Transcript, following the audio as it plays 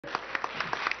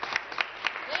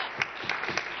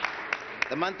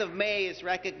The month of May is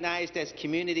recognized as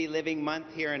Community Living Month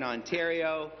here in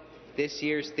Ontario. This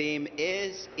year's theme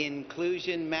is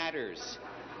Inclusion Matters.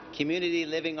 Community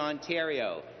Living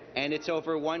Ontario and its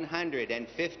over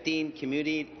 115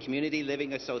 community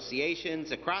living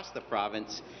associations across the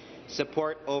province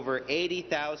support over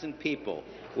 80,000 people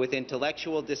with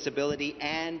intellectual disability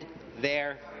and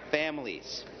their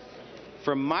families.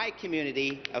 From my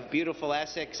community of beautiful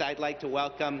Essex, I'd like to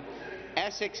welcome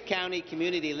Essex County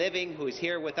Community Living, who is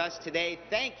here with us today.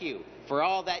 Thank you for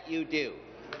all that you do.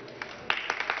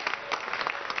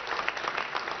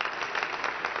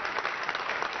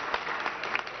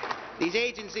 These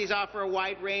agencies offer a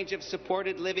wide range of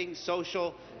supported living,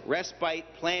 social, respite,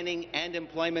 planning, and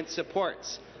employment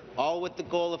supports, all with the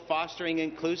goal of fostering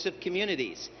inclusive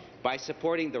communities by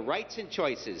supporting the rights and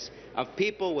choices of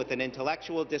people with an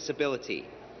intellectual disability.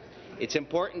 It's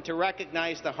important to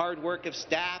recognize the hard work of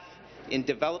staff in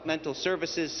developmental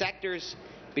services sectors,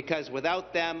 because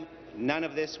without them, none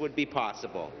of this would be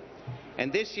possible.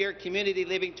 And this year, Community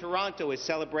Living Toronto is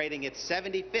celebrating its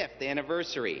 75th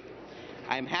anniversary.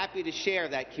 I'm happy to share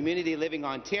that Community Living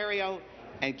Ontario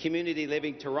and Community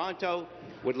Living Toronto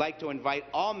would like to invite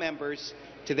all members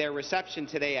to their reception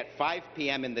today at 5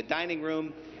 p.m. in the dining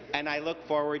room, and I look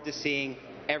forward to seeing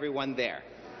everyone there.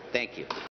 Thank you.